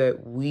sure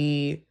that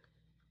we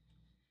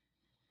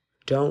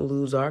don't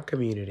lose our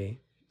community,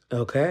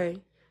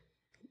 okay?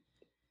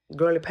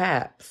 Girly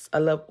Paps, I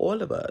love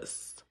all of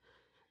us,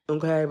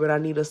 okay? But I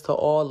need us to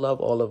all love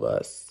all of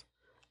us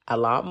a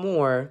lot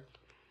more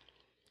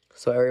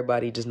so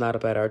everybody just not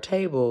up at our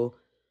table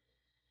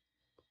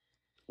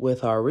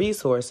with our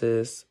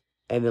resources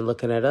and then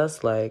looking at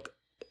us like,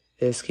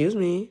 excuse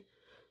me,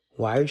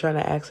 why are you trying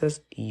to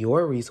access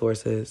your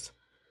resources?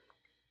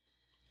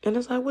 And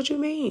it's like, what you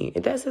mean?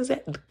 That's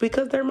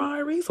because they're my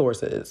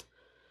resources.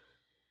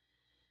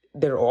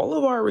 They're all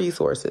of our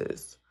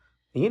resources.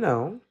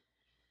 What's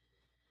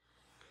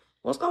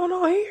going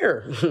on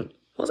here?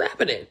 What's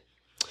happening?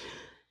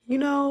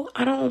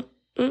 I don't,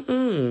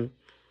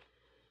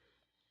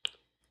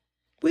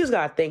 we just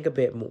got to think a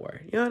bit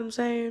more. You know what I'm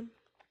saying?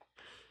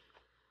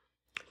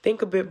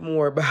 Think a bit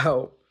more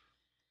about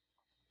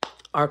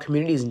our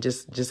communities and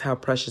just how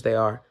precious they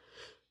are.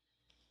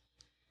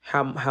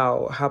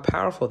 How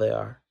powerful they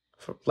are.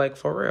 For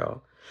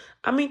real.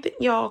 I mean,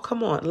 y'all,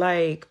 come on.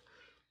 Like,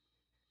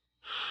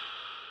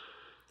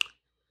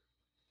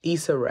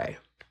 Issa Rae.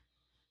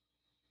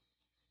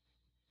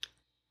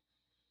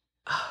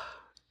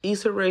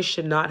 Issa Rae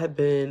should not have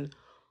been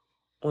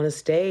on a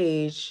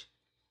stage.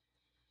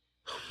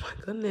 Oh my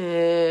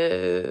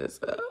goodness.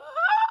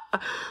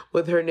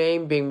 With her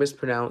name being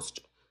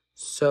mispronounced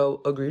so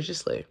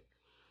egregiously.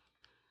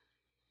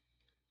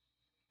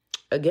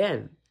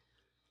 Again,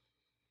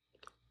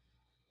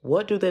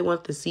 what do they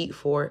want the seat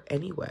for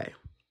anyway?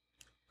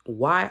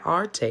 Why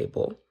our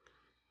table?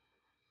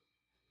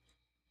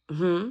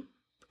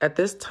 At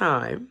this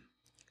time,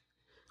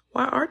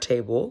 why our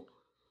table?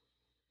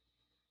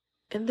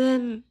 And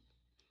then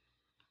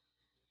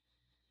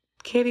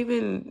can't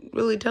even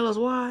really tell us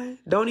why.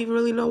 Don't even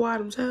really know why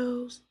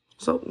themselves.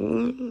 So,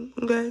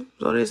 okay,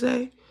 so they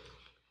say.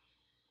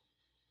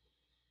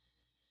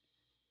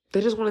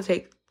 They just want to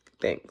take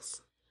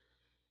things.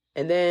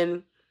 And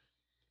then,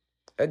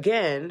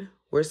 again,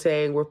 we're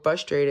saying we're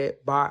frustrated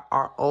by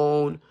our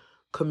own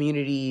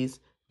communities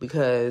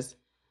because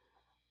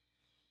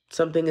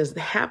something is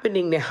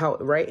happening now,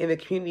 right, in the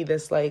community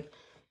that's like,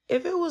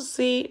 if it was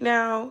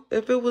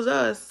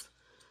us,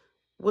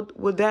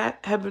 would that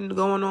have been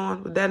going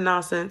on? Would that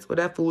nonsense, would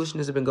that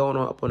foolishness have been going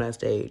on up on that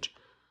stage?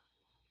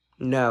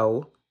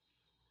 No.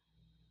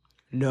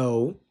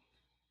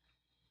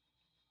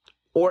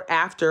 Or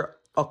after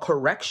a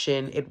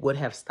correction, it would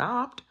have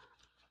stopped.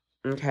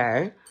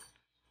 Okay.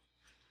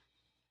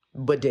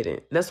 But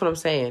didn't. That's what I'm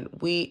saying.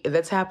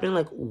 That's happening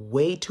like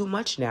way too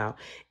much now.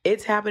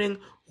 It's happening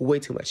way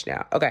too much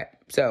now. Okay.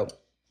 So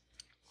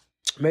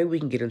maybe we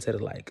can get into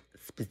the like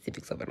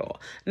specifics of it all.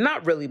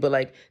 Not really, but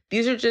like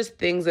these are just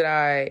things that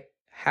I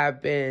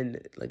have been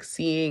like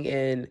seeing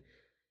in,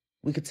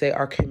 we could say,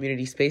 our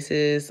community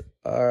spaces.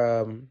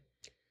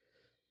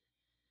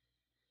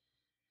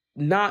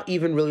 Not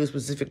even really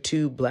specific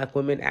to Black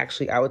women.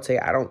 Actually, I would say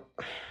I don't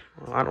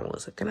want to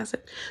say. Can I say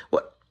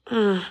what?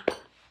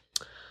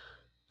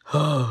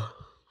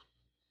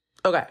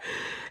 Okay.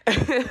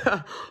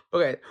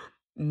 Okay.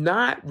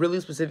 Not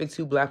really specific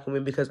to Black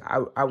women because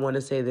I want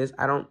to say this.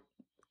 I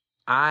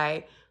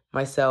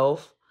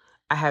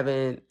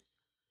haven't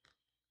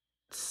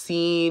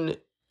seen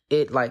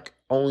it like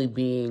only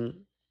being,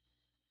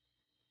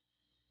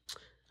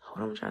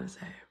 what am I trying to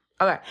say?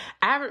 Okay.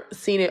 I haven't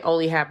seen it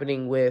only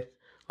happening with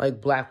like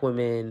Black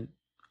women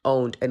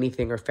owned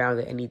anything or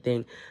founded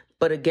anything.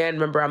 But again,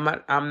 remember,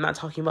 I'm not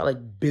talking about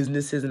like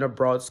businesses in a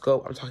broad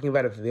scope. I'm talking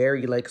about a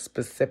very like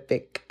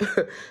specific,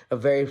 a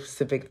very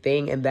specific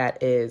thing. And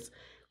that is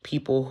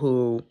people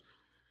who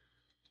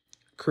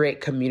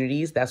create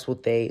communities. That's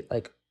what they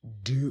like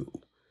do.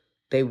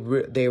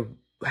 They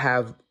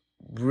have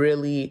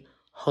really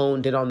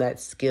honed in on that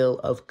skill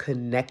of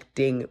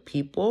connecting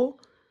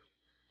people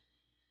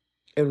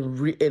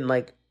and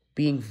like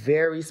being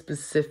very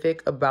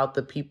specific about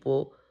the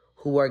people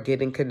who are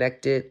getting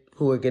connected,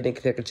 who are getting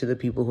connected to the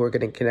people who are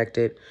getting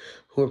connected,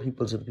 who are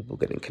people to the people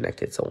getting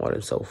connected, so on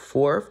and so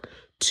forth,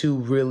 to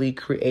really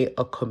create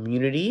a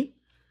community.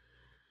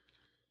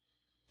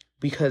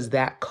 Because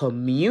that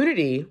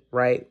community,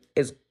 right,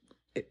 is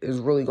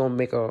really going to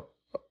make a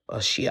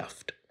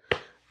shift.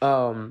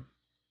 A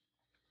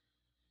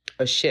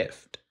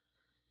shift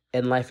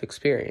in life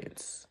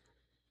experience,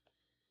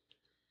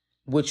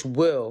 which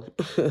will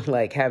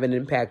like have an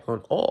impact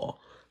on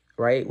all,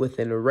 right,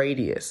 within a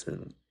radius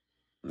and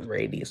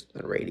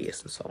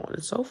so on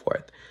and so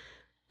forth.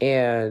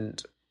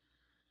 And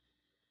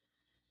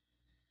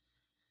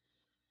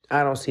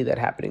I don't see that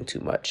happening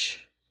too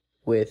much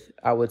with,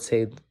 I would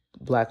say,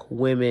 Black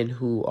women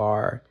who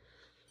are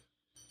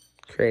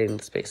creating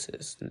the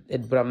spaces.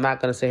 But I'm not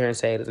going to sit here and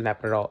say it doesn't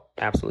happen at all.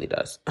 Absolutely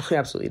does.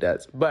 Absolutely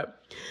does. But,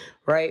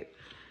 right,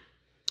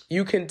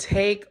 you can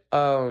take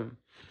CultureCon,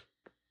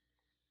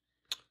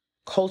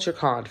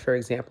 for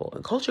example.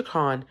 And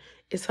CultureCon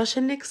is such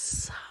an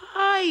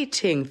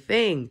exciting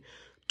thing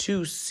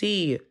to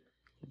see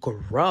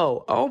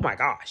grow. Oh my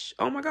gosh.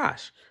 Oh my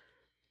gosh.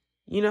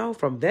 You know,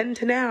 from then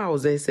to now,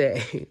 as they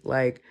say.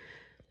 Like,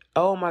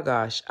 oh my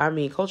gosh. I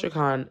mean,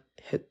 CultureCon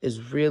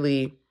is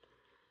really,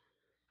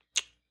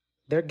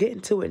 they're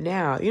getting to it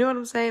now. You know what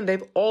I'm saying?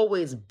 They've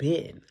always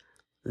been.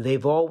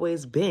 They've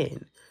always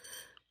been.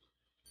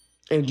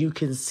 And you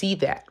can see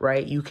that,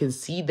 right? You can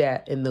see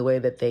that in the way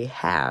that they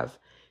have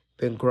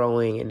been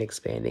growing and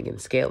expanding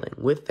and scaling.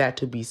 With that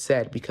to be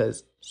said,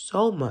 because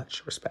so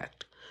much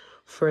respect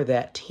for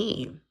that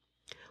team.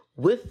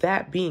 With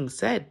that being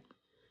said,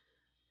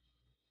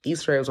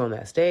 Issa Rae was on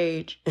that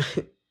stage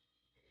and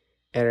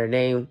her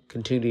name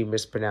continued to be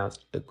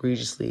mispronounced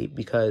egregiously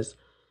because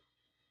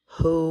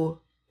who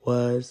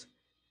was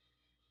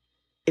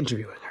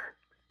interviewing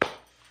her?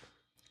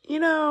 You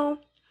know,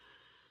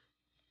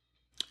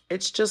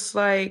 it's just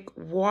like,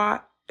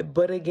 what?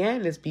 But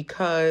again, it's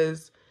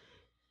because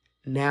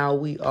now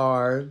we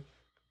are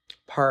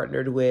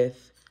partnered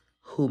with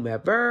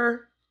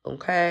whomever,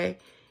 okay?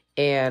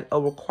 And a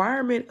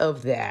requirement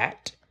of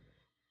that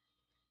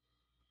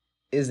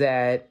is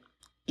that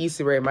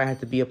Issa Rae might have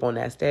to be up on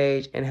that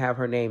stage and have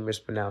her name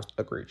mispronounced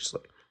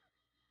egregiously.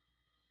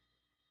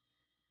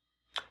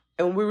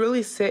 And when we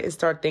really sit and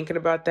start thinking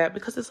about that,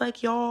 because it's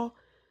like, y'all,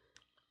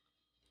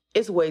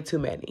 it's way too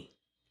many.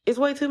 It's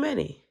way too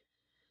many.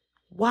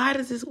 Why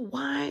is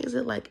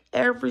it like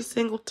every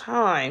single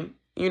time,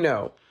 you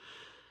know,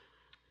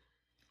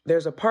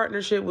 there's a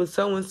partnership with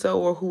so-and-so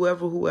or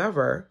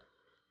whoever,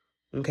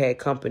 okay,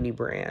 company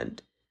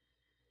brand.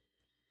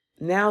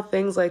 Now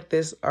things like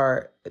this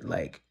are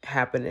like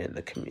happening in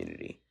the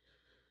community.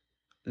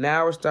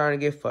 Now we're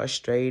starting to get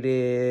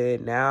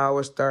frustrated. Now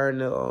we're starting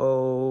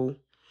to,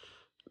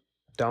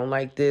 don't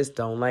like this,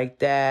 don't like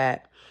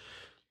that,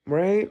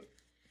 right?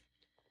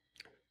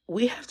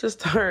 We have to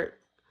start,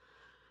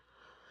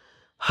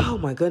 oh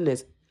my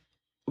goodness,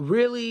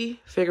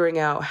 really figuring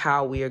out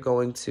how we are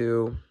going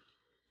to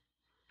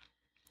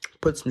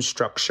put some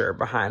structure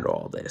behind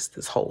all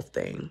this whole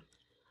thing.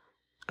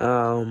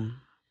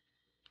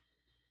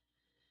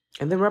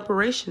 And then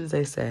reparations,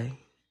 they say,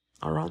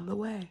 are on the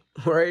way,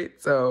 right?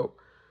 So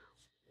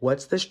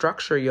what's the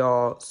structure,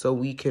 y'all, so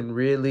we can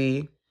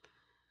really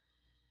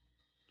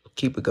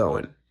keep it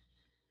going?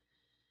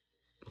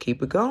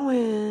 Keep it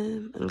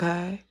going,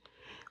 okay?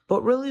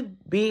 But really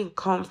being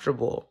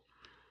comfortable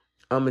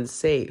and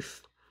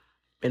safe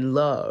and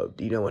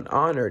loved, you know, and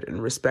honored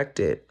and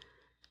respected.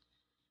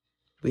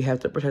 We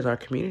have to protect our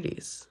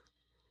communities.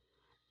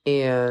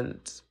 And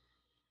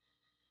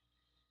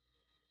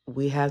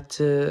we have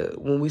to,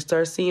 when we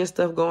start seeing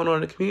stuff going on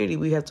in the community,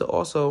 we have to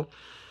also,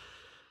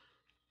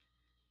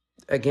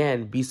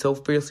 again, be so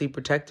fiercely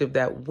protective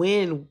that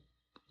when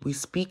we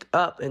speak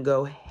up and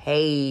go,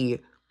 hey,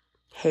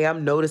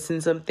 I'm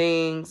noticing some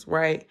things,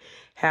 right,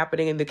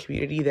 happening in the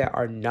community that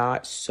are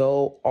not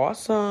so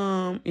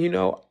awesome, you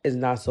know, is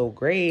not so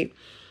great,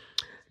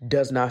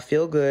 does not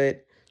feel good,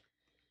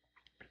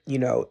 you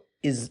know,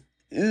 is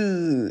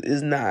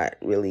not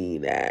really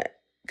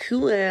that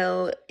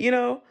cool, you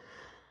know.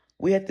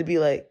 We have to be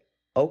like,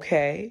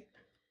 okay,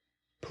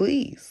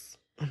 please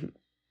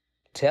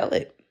tell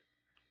it.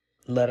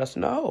 Let us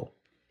know.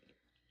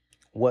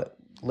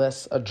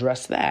 Let's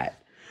address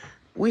that.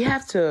 We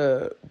have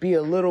to be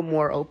a little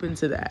more open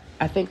to that.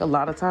 I think a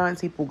lot of times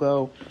people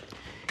go,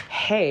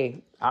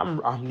 hey,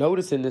 I'm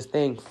noticing this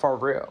thing for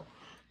real.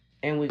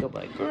 And we go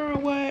like, girl,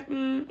 what?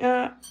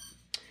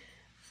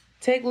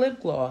 Take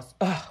lip gloss.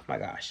 Oh my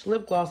gosh.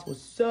 Lip gloss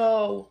was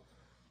so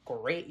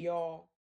great, y'all.